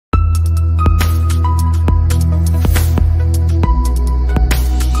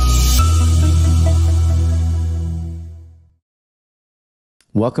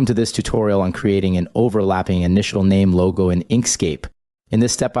Welcome to this tutorial on creating an overlapping initial name logo in Inkscape. In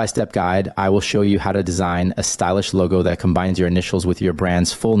this step-by-step guide, I will show you how to design a stylish logo that combines your initials with your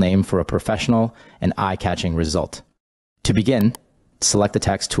brand's full name for a professional and eye-catching result. To begin, select the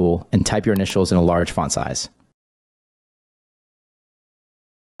text tool and type your initials in a large font size.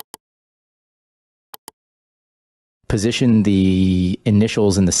 Position the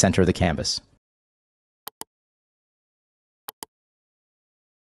initials in the center of the canvas.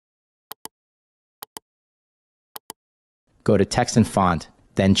 Go to Text and Font,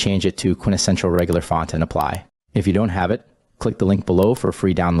 then change it to Quintessential Regular Font and apply. If you don't have it, click the link below for a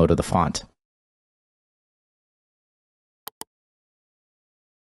free download of the font.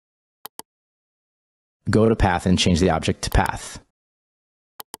 Go to Path and change the object to Path.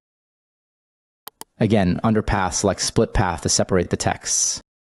 Again, under Path, select Split Path to separate the texts.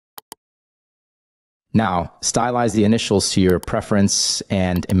 Now, stylize the initials to your preference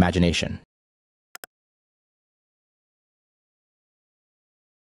and imagination.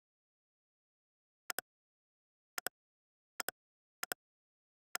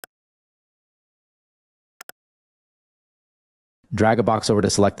 Drag a box over to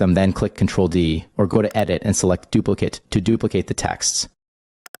select them, then click Ctrl D, or go to Edit and select Duplicate to duplicate the texts.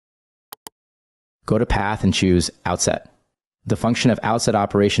 Go to Path and choose Outset. The function of outset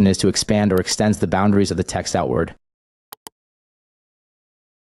operation is to expand or extends the boundaries of the text outward.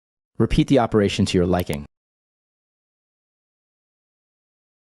 Repeat the operation to your liking.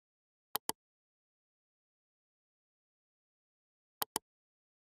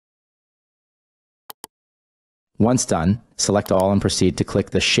 Once done, select all and proceed to click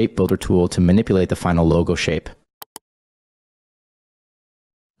the Shape Builder tool to manipulate the final logo shape.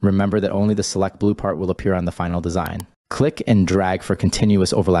 Remember that only the select blue part will appear on the final design. Click and drag for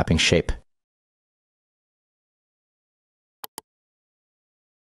continuous overlapping shape.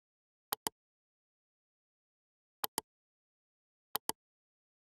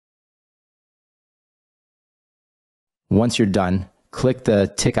 Once you're done, click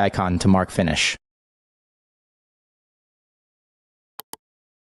the tick icon to mark finish.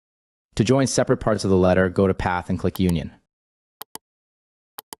 To join separate parts of the letter, go to Path and click Union.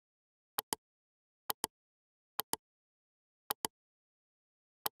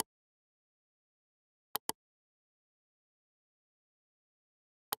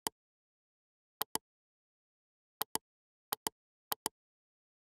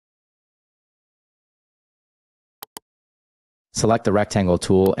 Select the Rectangle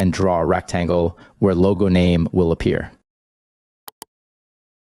tool and draw a rectangle where logo name will appear.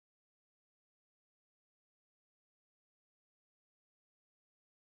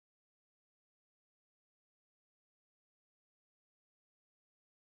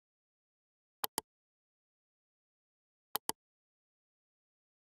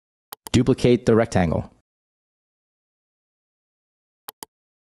 Duplicate the rectangle.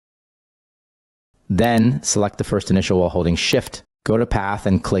 Then select the first initial while holding Shift. Go to Path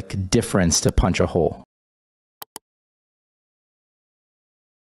and click Difference to punch a hole.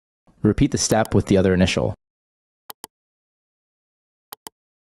 Repeat the step with the other initial.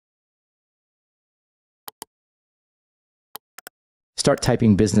 Start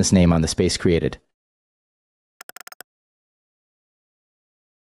typing business name on the space created.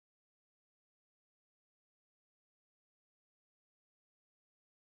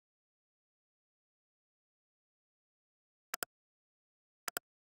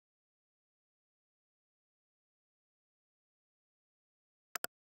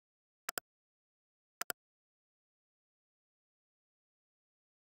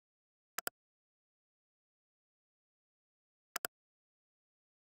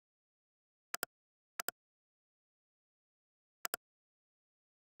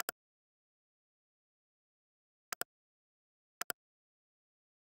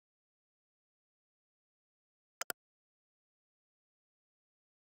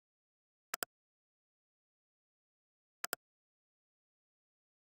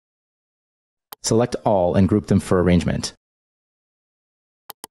 Select all and group them for arrangement.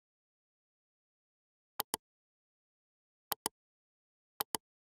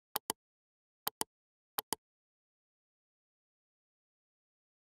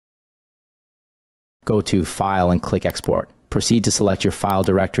 Go to File and click Export. Proceed to select your file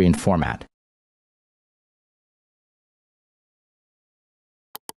directory and format.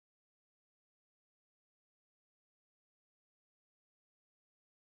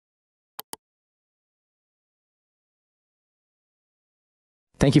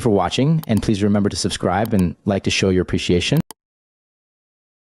 Thank you for watching, and please remember to subscribe and like to show your appreciation.